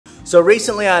So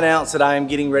recently I announced that I am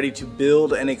getting ready to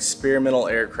build an experimental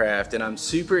aircraft, and I'm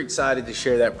super excited to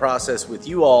share that process with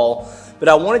you all. But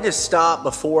I wanted to stop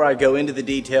before I go into the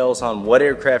details on what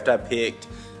aircraft I picked,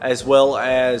 as well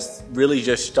as really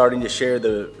just starting to share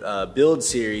the build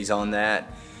series on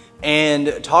that,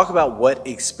 and talk about what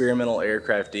experimental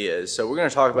aircraft is. So we're going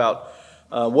to talk about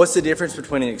what's the difference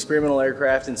between an experimental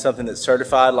aircraft and something that's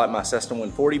certified, like my Cessna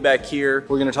 140 back here.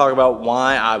 We're going to talk about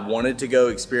why I wanted to go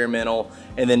experimental,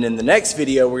 and then in the next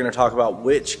video we're going to talk about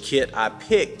which kit I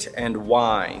picked and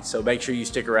why. So make sure you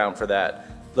stick around for that.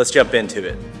 Let's jump into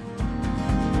it.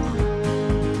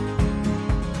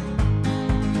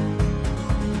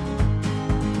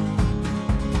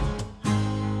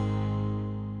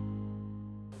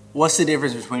 What's the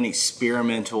difference between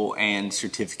experimental and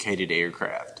certificated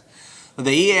aircraft?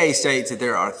 The EAA states that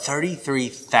there are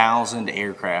 33,000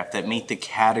 aircraft that meet the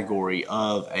category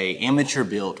of a amateur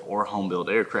built or home built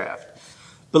aircraft.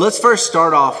 But let's first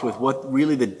start off with what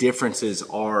really the differences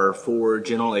are for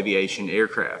general aviation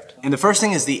aircraft. And the first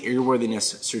thing is the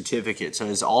airworthiness certificate. So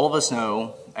as all of us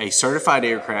know, a certified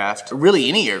aircraft, really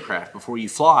any aircraft, before you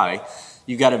fly,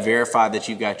 you've got to verify that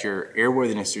you've got your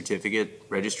airworthiness certificate,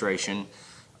 registration,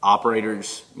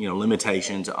 operators,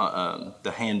 limitations,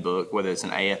 the handbook, whether it's an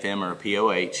AFM or a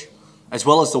POH, as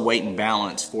well as the weight and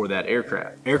balance for that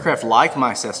aircraft. Aircraft like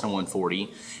my Cessna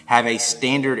 140 have a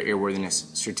standard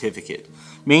airworthiness certificate,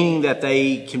 meaning that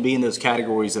they can be in those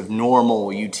categories of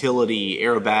normal, utility,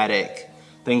 aerobatic,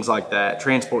 things like that,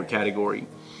 transport category.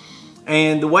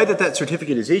 And the way that that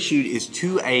certificate is issued is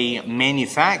to a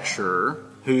manufacturer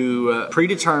who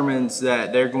predetermines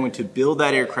that they're going to build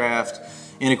that aircraft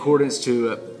in accordance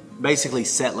to basically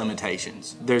set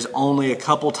limitations. There's only a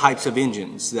couple types of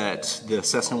engines that the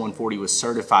Cessna 140 was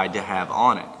certified to have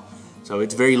on it. So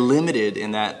it's very limited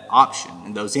in that option.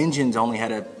 And those engines only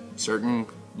had a certain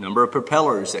number of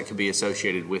propellers that could be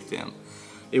associated with them.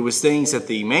 It was things that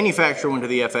the manufacturer went to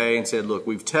the FAA and said, look,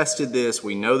 we've tested this,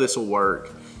 we know this will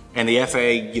work. And the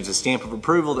FAA gives a stamp of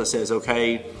approval that says,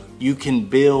 okay, you can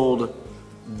build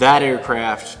that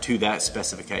aircraft to that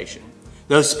specification.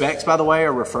 Those specs, by the way,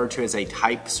 are referred to as a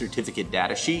type certificate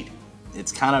data sheet.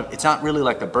 It's not really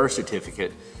like the birth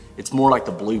certificate. It's more like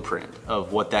the blueprint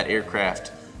of what that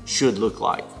aircraft should look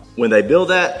like. When they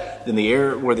build that, then the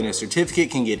airworthiness certificate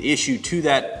can get issued to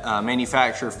that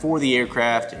manufacturer for the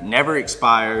aircraft. It never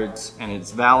expires, and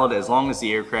it's valid as long as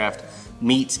the aircraft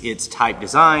meets its type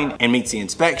design and meets the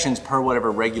inspections per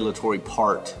whatever regulatory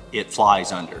part it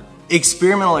flies under.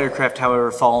 Experimental aircraft,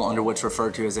 however, fall under what's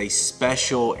referred to as a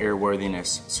special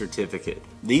airworthiness certificate.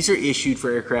 These are issued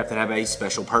for aircraft that have a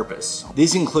special purpose.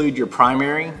 These include your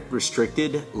primary,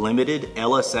 restricted, limited,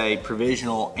 LSA,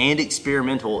 provisional, and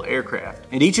experimental aircraft.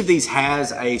 And each of these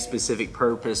has a specific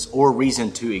purpose or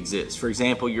reason to exist. For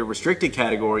example, your restricted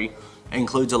category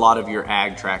includes a lot of your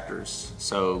ag tractors,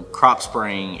 so crop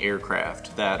spraying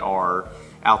aircraft that are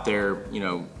out there,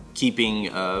 keeping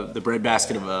the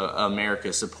breadbasket of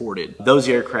America supported. Those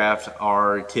aircraft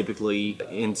are typically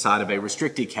inside of a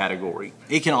restricted category.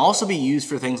 It can also be used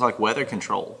for things like weather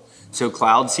control. So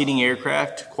cloud seeding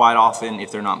aircraft, quite often,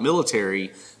 if they're not military,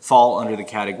 fall under the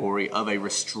category of a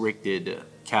restricted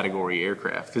category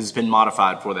aircraft because it's been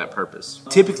modified for that purpose.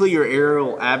 Typically your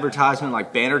aerial advertisement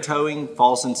like banner towing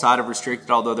falls inside of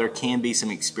restricted, although there can be some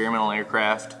experimental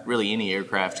aircraft, really any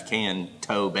aircraft can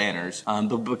tow banners,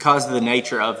 but because of the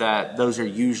nature of that, those are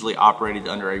usually operated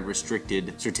under a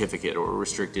restricted certificate or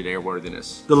restricted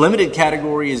airworthiness. The limited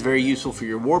category is very useful for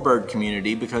your warbird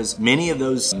community because many of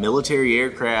those military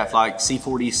aircraft like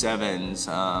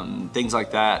C-47s, things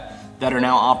like that are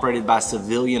now operated by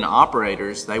civilian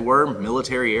operators. They were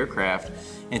military aircraft,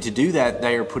 and to do that,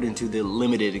 they are put into the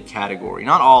limited category.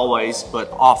 Not always,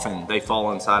 but often they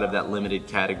fall inside of that limited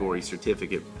category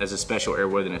certificate as a special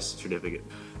airworthiness certificate.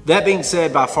 That being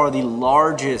said, by far the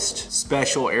largest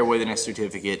special airworthiness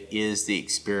certificate is the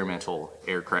experimental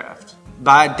aircraft.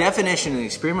 By definition, an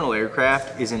experimental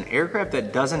aircraft is an aircraft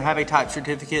that doesn't have a type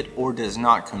certificate or does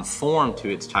not conform to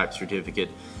its type certificate,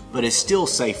 but is still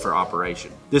safe for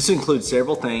operation. This includes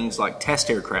several things like test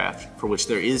aircraft, for which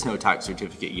there is no type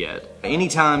certificate yet.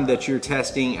 Anytime that you're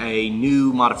testing a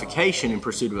new modification in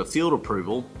pursuit of a field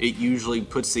approval, it usually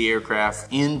puts the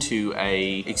aircraft into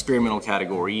a experimental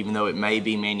category, even though it may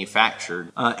be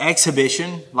manufactured.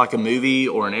 Exhibition, like a movie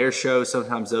or an air show,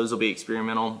 sometimes those will be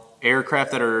experimental.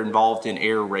 Aircraft that are involved in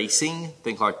air racing,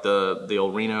 think like the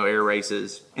old Reno air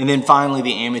races. And then finally,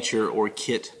 the amateur or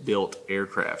kit-built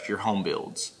aircraft, your home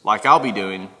builds, like I'll be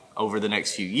doing over the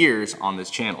next few years on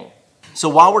this channel. So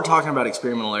while we're talking about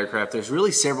experimental aircraft, there's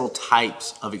really several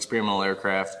types of experimental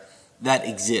aircraft that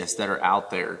exist, that are out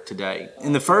there today.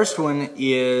 And the first one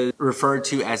is referred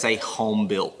to as a home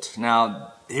built.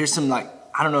 Now, here's some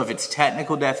I don't know if it's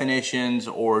technical definitions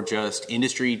or just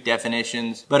industry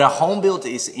definitions, but a home built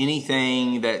is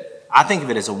anything that I think of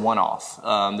it as a one-off.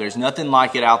 There's nothing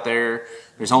like it out there.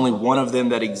 There's only one of them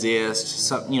that exists.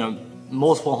 So,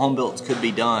 multiple home builds could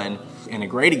be done. And a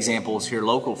great example is here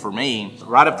local for me.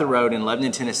 Right up the road in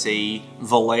Lebanon, Tennessee,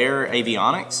 Valair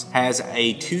Avionics has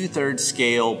a 2/3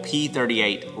 scale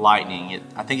P-38 Lightning.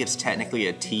 I think it's technically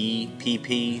a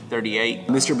TPP-38.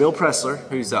 Mr. Bill Pressler,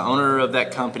 who's the owner of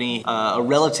that company, a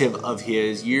relative of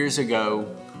his years ago,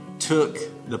 took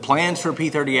the plans for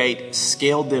P-38,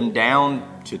 scaled them down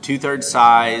to 2/3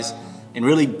 size, and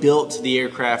really built the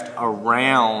aircraft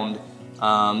around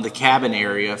the cabin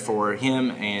area for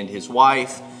him and his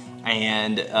wife,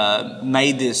 and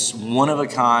made this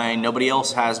one-of-a-kind, nobody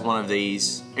else has one of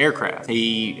these aircraft.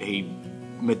 He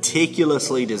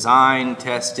meticulously designed,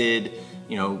 tested,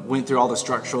 went through all the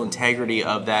structural integrity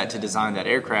of that to design that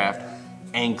aircraft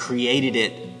and created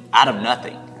it out of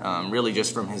nothing. Really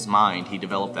just from his mind, he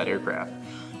developed that aircraft.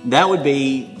 That would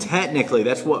be, technically,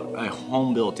 that's what a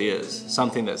home built is.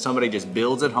 Something that somebody just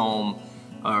builds at home,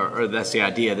 or that's the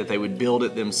idea, that they would build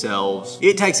it themselves.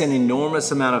 It takes an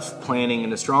enormous amount of planning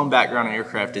and a strong background in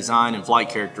aircraft design and flight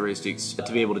characteristics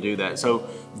to be able to do that. So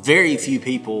very few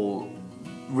people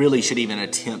really should even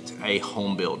attempt a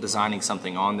home build, designing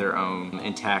something on their own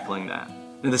and tackling that.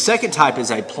 Now the second type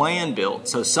is a plan built.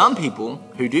 So some people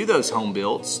who do those home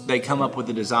builds, they come up with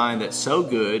a design that's so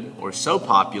good or so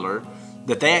popular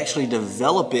that they actually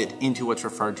develop it into what's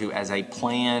referred to as a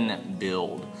plan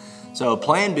build. So a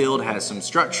plan build has some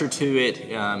structure to it.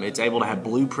 It's able to have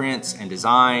blueprints and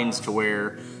designs to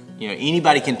where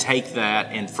anybody can take that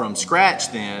and from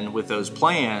scratch then with those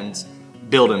plans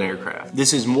build an aircraft.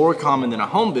 This is more common than a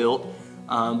home built,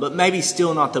 but maybe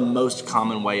still not the most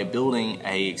common way of building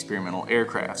a experimental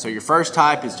aircraft. So your first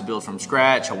type is to build from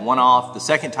scratch, a one-off. The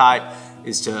second type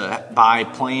is to buy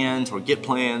plans or get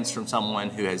plans from someone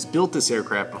who has built this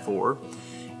aircraft before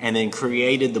and then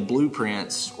created the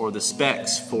blueprints or the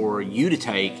specs for you to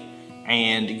take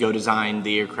and go design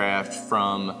the aircraft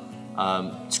from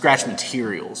scratch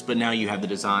materials, but now you have the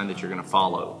design that you're gonna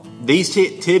follow. These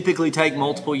typically take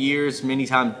multiple years, many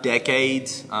times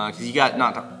decades, because you got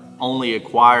not to only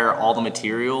acquire all the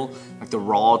material, like the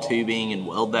raw tubing and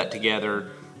weld that together,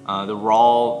 the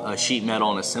raw sheet metal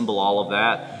and assemble all of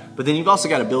that, but then you've also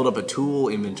got to build up a tool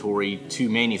inventory to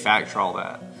manufacture all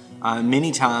that.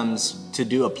 Many times to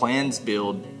do a plans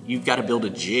build, you've got to build a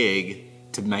jig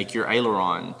to make your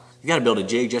aileron. You've got to build a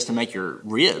jig just to make your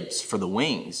ribs for the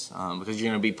wings, because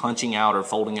you're going to be punching out or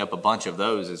folding up a bunch of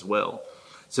those as well.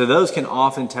 So those can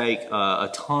often take a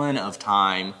ton of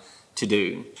time to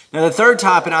do. Now the third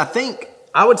type, and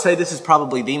I would say this is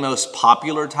probably the most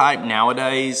popular type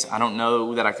nowadays. I don't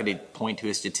know that I could point to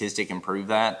a statistic and prove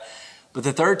that. But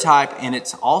the third type, and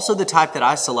it's also the type that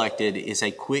I selected, is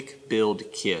a quick build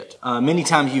kit. Many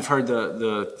times you've heard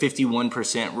the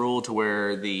 51% rule, to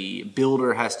where the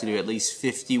builder has to do at least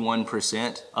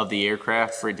 51% of the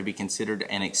aircraft for it to be considered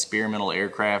an experimental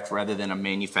aircraft rather than a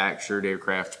manufactured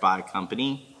aircraft by a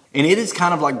company. And it is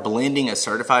kind of like blending a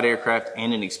certified aircraft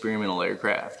and an experimental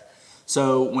aircraft.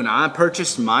 So when I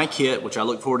purchased my kit, which I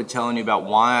look forward to telling you about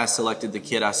why I selected the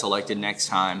kit I selected next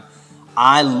time,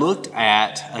 I looked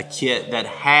at a kit that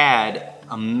had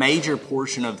a major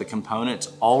portion of the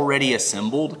components already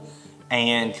assembled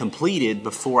and completed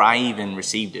before I even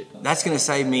received it. That's going to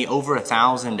save me over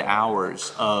 1,000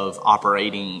 hours of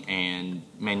operating and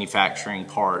manufacturing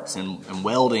parts and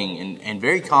welding and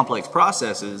very complex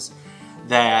processes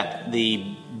that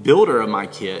the builder of my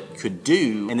kit could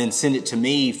do, and then send it to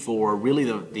me for really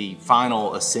the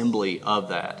final assembly of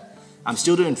that. I'm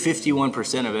still doing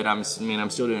 51% of it. I'm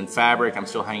still doing fabric. I'm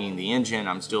still hanging the engine.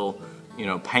 I'm still,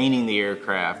 painting the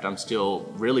aircraft. I'm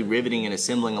still really riveting and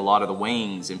assembling a lot of the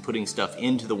wings and putting stuff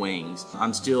into the wings.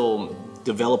 I'm still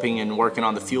developing and working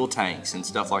on the fuel tanks and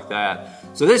stuff like that.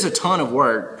 So there's a ton of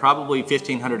work, probably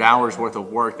 1,500 hours worth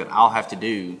of work that I'll have to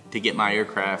do to get my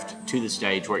aircraft to the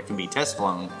stage where it can be test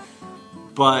flown.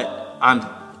 But I'm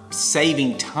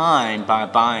saving time by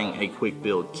buying a quick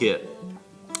build kit.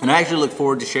 And I actually look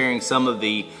forward to sharing some of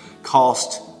the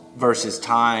cost versus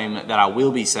time that I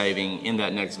will be saving in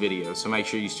that next video. So make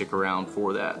sure you stick around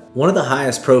for that. One of the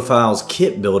highest profiles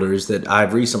kit builders that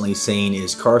I've recently seen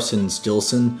is Carson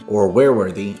Stilson, or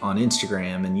Airworthy on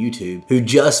Instagram and YouTube, who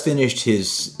just finished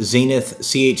his Zenith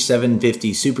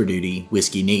CH750 Super Duty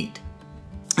Whiskey Neat.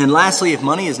 And lastly, if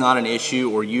money is not an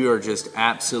issue or you are just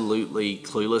absolutely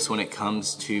clueless when it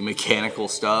comes to mechanical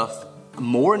stuff,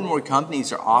 More and more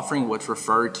companies are offering what's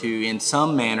referred to in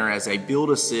some manner as a build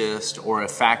assist or a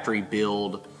factory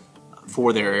build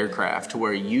for their aircraft, to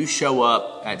where you show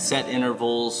up at set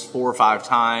intervals 4 or 5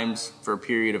 times for a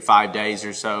period of 5 days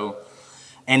or so.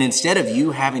 And instead of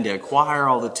you having to acquire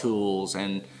all the tools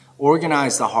and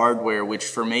organize the hardware, which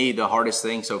for me, the hardest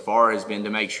thing so far has been to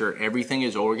make sure everything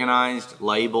is organized,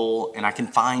 label, and I can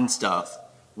find stuff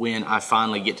when I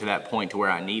finally get to that point to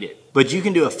where I need it. But you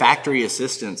can do a factory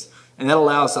assistance, and that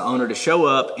allows the owner to show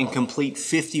up and complete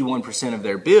 51% of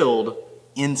their build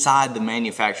inside the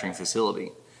manufacturing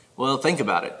facility. Well, think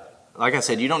about it. Like I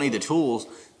said, you don't need the tools,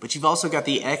 but you've also got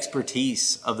the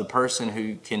expertise of the person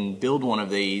who can build one of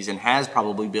these and has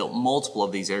probably built multiple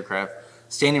of these aircraft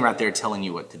standing right there telling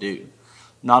you what to do.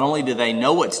 Not only do they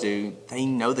know what to do, they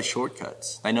know the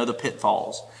shortcuts. They know the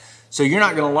pitfalls. So you're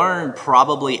not going to learn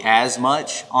probably as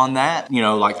much on that. You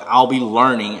know, like I'll be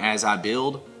learning as I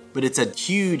build, but it's a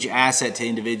huge asset to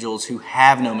individuals who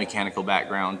have no mechanical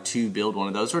background to build one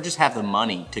of those, or just have the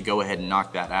money to go ahead and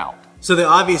knock that out. So the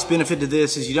obvious benefit to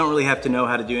this is you don't really have to know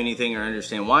how to do anything or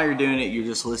understand why you're doing it. You're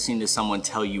just listening to someone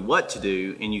tell you what to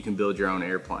do, and you can build your own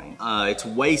airplane. It's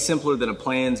way simpler than a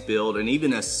plans build, and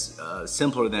even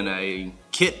simpler than a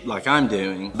kit like I'm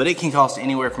doing, but it can cost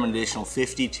anywhere from an additional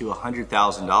 $50,000 to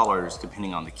 $100,000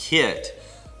 depending on the kit,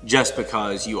 just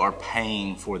because you are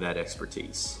paying for that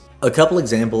expertise. A couple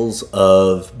examples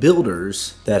of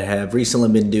builders that have recently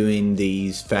been doing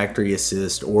these factory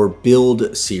assist or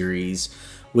build series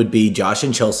would be Josh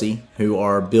and Chelsea, who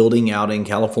are building out in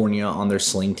California on their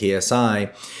Sling TSI,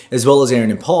 as well as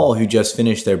Erin&Paul, who just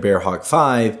finished their Bearhawk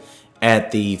 5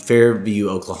 at the Fairview,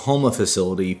 Oklahoma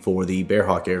facility for the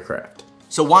Bearhawk aircraft.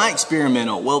 So why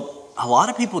experimental? Well, a lot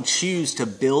of people choose to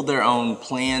build their own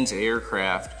plans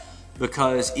aircraft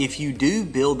because if you do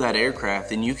build that aircraft,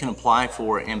 then you can apply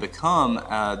for it and become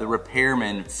the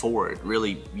repairman for it.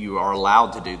 Really, you are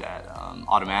allowed to do that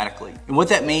automatically. And what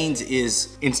that means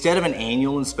is instead of an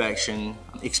annual inspection,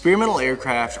 experimental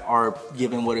aircraft are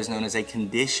given what is known as a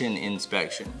condition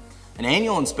inspection. An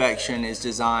annual inspection is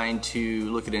designed to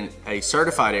look at a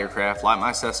certified aircraft like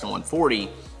my Cessna 140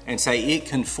 and say it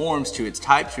conforms to its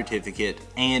type certificate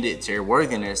and its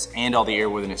airworthiness and all the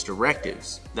airworthiness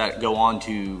directives that go on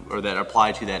to or that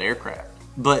apply to that aircraft.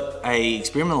 But a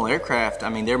experimental aircraft, I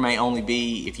mean, there may only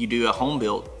be, if you do a home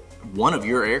built, one of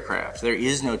your aircraft. There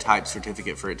is no type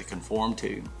certificate for it to conform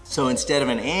to. So instead of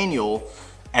an annual,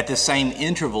 at the same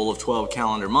interval of 12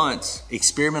 calendar months,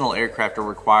 experimental aircraft are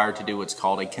required to do what's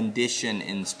called a condition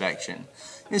inspection.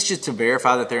 It's just to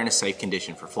verify that they're in a safe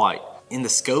condition for flight. In the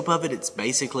scope of it, it's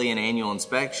basically an annual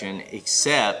inspection,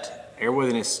 except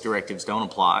airworthiness directives don't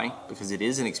apply because it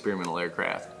is an experimental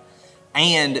aircraft.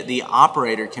 And the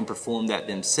operator can perform that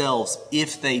themselves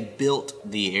if they built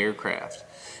the aircraft.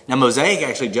 Now, Mosaic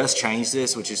actually just changed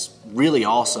this, which is really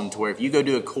awesome, to where if you go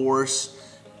do a course,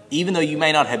 even though you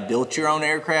may not have built your own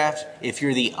aircraft, if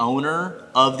you're the owner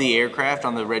of the aircraft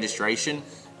on the registration,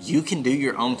 you can do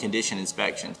your own condition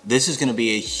inspection. This is going to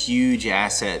be a huge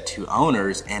asset to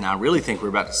owners, and I really think we're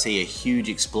about to see a huge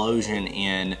explosion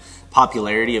in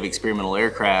popularity of experimental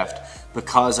aircraft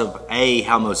because of A,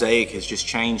 how Mosaic has just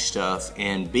changed stuff,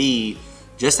 and B,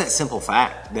 just that simple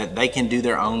fact that they can do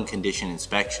their own condition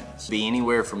inspections. Be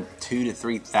anywhere from $2,000 to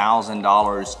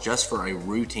 $3,000 just for a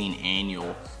routine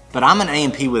annual. But I'm an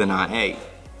A&P with an IA.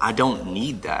 I don't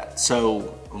need that. So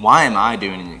why am I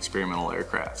doing an experimental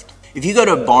aircraft? If you go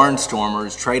to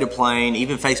Barnstormers, Trade a Plane,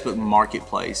 even Facebook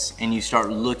Marketplace, and you start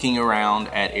looking around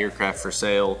at aircraft for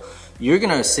sale, you're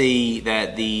gonna see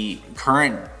that the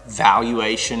current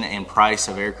valuation and price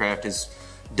of aircraft has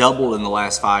doubled in the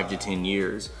last 5 to 10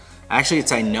 years. Actually,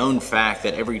 it's a known fact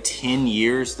that every 10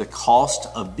 years, the cost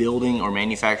of building or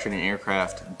manufacturing an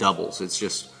aircraft doubles. It's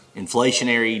just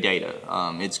inflationary data.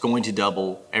 It's going to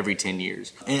double every 10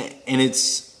 years. And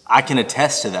I can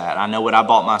attest to that. I know what I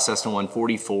bought my Cessna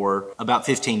 140 for about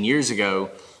 15 years ago,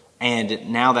 and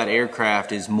now that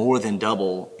aircraft is more than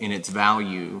double in its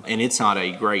value, and it's not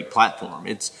a great platform.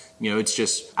 It's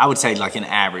just, I would say, like an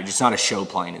average. It's not a show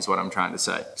plane is what I'm trying to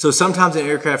say. So sometimes an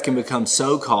aircraft can become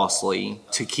so costly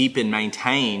to keep and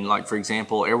maintain, like for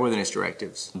example, airworthiness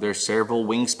directives. There's several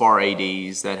wing spar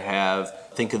ADs that have,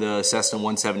 think of the Cessna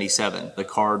 177, the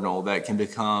Cardinal, that can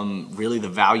become really the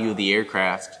value of the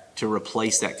aircraft to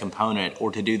replace that component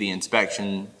or to do the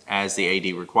inspection as the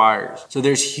AD requires. So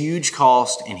there's huge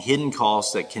cost and hidden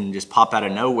costs that can just pop out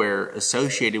of nowhere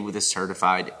associated with a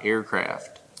certified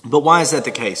aircraft. But why is that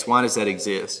the case? Why does that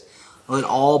exist? Well, it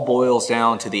all boils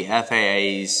down to the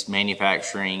FAA's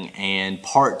manufacturing and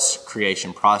parts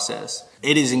creation process.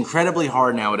 It is incredibly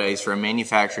hard nowadays for a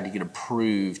manufacturer to get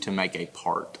approved to make a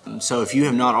part. So if you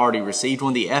have not already received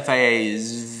one, the FAA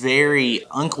is very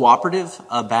uncooperative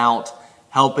about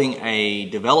helping a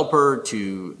developer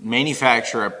to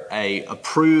manufacture a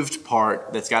approved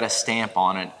part that's got a stamp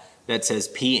on it that says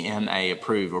PMA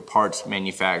approved, or Parts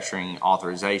Manufacturing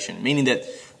Authorization, meaning that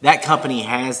that company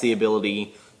has the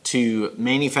ability to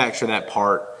manufacture that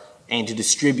part and to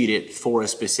distribute it for a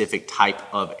specific type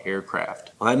of aircraft.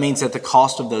 Well, that means that the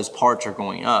cost of those parts are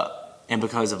going up. And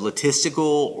because of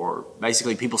logistical, or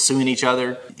basically people suing each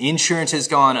other, insurance has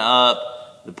gone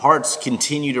up, the parts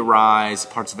continue to rise,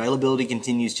 parts availability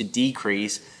continues to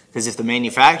decrease, because if the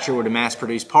manufacturer were to mass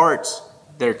produce parts,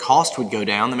 their cost would go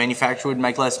down, the manufacturer would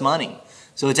make less money.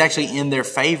 So it's actually in their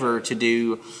favor to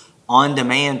do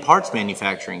on-demand parts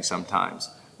manufacturing sometimes,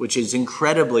 which is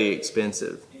incredibly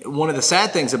expensive. One of the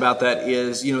sad things about that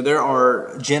is, there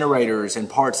are generators and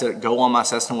parts that go on my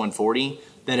Cessna 140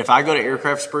 that if I go to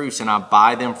Aircraft Spruce and I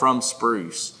buy them from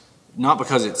Spruce, not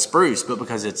because it's Spruce, but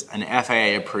because it's an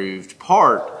FAA approved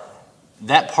part,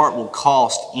 that part will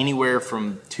cost anywhere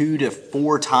from 2 to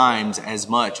 4 times as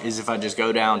much as if I just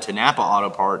go down to Napa Auto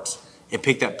Parts and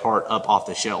pick that part up off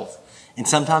the shelf. And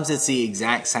sometimes it's the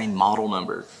exact same model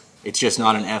number. It's just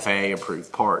not an FAA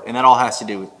approved part. And that all has to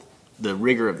do with the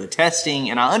rigor of the testing.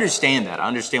 And I understand that. I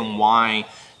understand why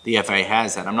the FAA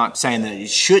has that. I'm not saying that it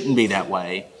shouldn't be that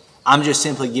way. I'm just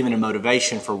simply giving a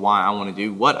motivation for why I want to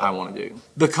do what I want to do.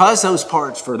 Because those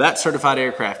parts for that certified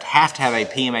aircraft have to have a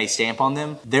PMA stamp on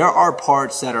them, there are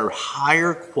parts that are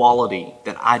higher quality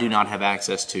that I do not have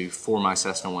access to for my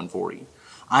Cessna 140.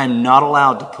 I am not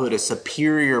allowed to put a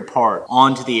superior part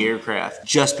onto the aircraft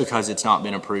just because it's not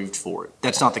been approved for it.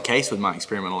 That's not the case with my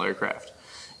experimental aircraft.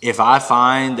 If I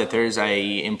find that there's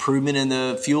a improvement in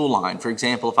the fuel line, for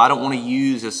example, if I don't want to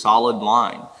use a solid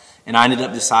line, and I ended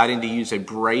up deciding to use a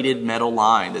braided metal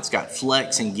line that's got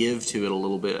flex and give to it a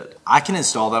little bit, I can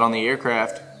install that on the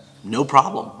aircraft, no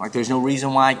problem. Like, there's no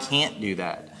reason why I can't do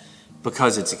that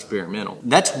because it's experimental.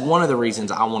 That's one of the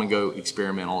reasons I want to go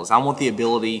experimental, is I want the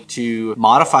ability to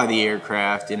modify the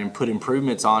aircraft and put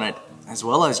improvements on it, as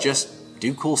well as just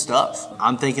do cool stuff.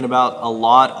 I'm thinking about a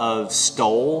lot of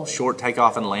STOL, short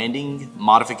takeoff and landing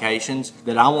modifications,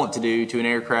 that I want to do to an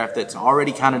aircraft that's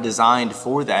already kind of designed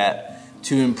for that,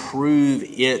 to improve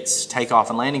its takeoff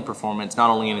and landing performance,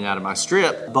 not only in and out of my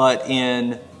strip, but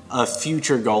in a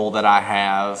future goal that I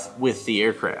have with the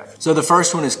aircraft. So the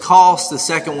first one is cost, the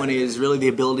second one is really the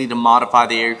ability to modify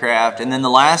the aircraft, and then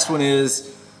the last one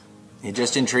is, it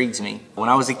just intrigues me. When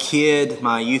I was a kid,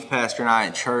 my youth pastor and I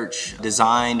at church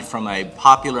designed from a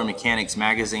Popular Mechanics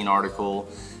magazine article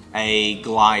a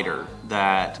glider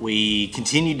that we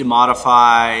continued to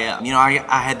modify.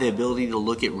 I had the ability to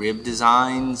look at rib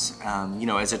designs,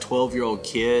 as a 12-year-old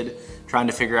kid trying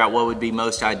to figure out what would be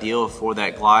most ideal for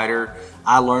that glider.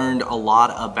 I learned a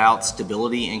lot about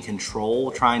stability and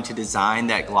control trying to design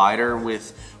that glider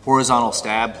with horizontal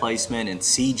stab placement and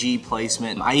CG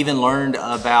placement. I even learned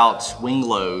about wing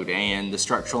load and the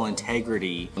structural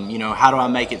integrity. How do I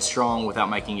make it strong without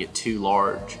making it too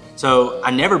large? So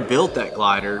I never built that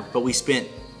glider, but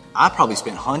I probably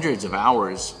spent hundreds of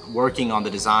hours working on the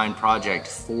design project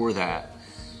for that.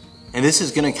 And this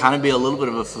is going to kind of be a little bit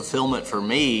of a fulfillment for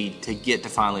me to get to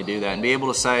finally do that and be able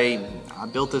to say, I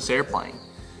built this airplane.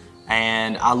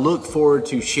 And I look forward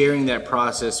to sharing that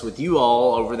process with you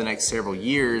all over the next several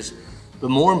years. But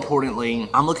more importantly,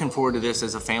 I'm looking forward to this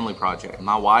as a family project.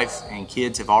 My wife and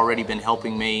kids have already been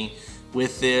helping me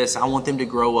with this. I want them to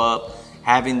grow up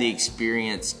having the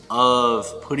experience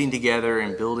of putting together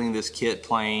and building this kit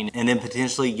plane, and then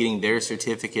potentially getting their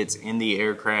certificates in the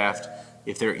aircraft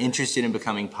if they're interested in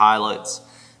becoming pilots.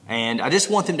 And I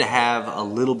just want them to have a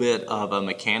little bit of a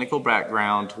mechanical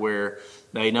background where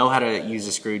they know how to use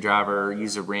a screwdriver,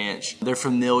 use a wrench. They're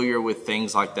familiar with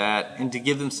things like that, and to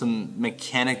give them some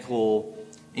mechanical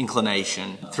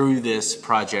inclination through this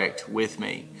project with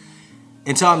me.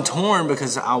 And so I'm torn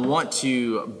because I want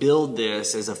to build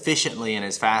this as efficiently and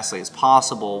as fastly as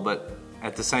possible, but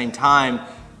at the same time,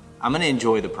 I'm going to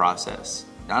enjoy the process.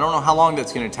 I don't know how long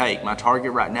that's going to take. My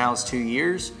target right now is 2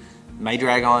 years. It may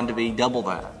drag on to be double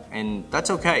that, and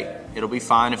that's okay. It'll be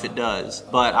fine if it does.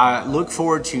 But I look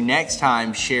forward to next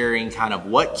time sharing kind of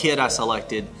what kit I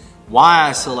selected, why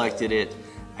I selected it,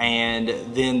 and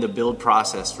then the build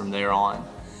process from there on.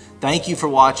 Thank you for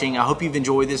watching. I hope you've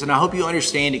enjoyed this, and I hope you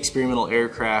understand experimental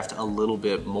aircraft a little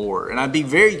bit more. And I'd be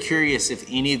very curious if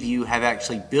any of you have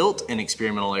actually built an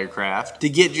experimental aircraft, to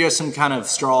get just some kind of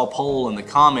straw poll in the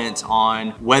comments on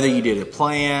whether you did it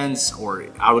plans, or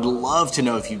I would love to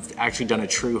know if you've actually done a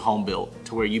true home built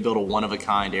to where you build a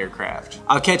one-of-a-kind aircraft.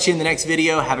 I'll catch you in the next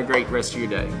video. Have a great rest of your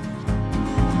day.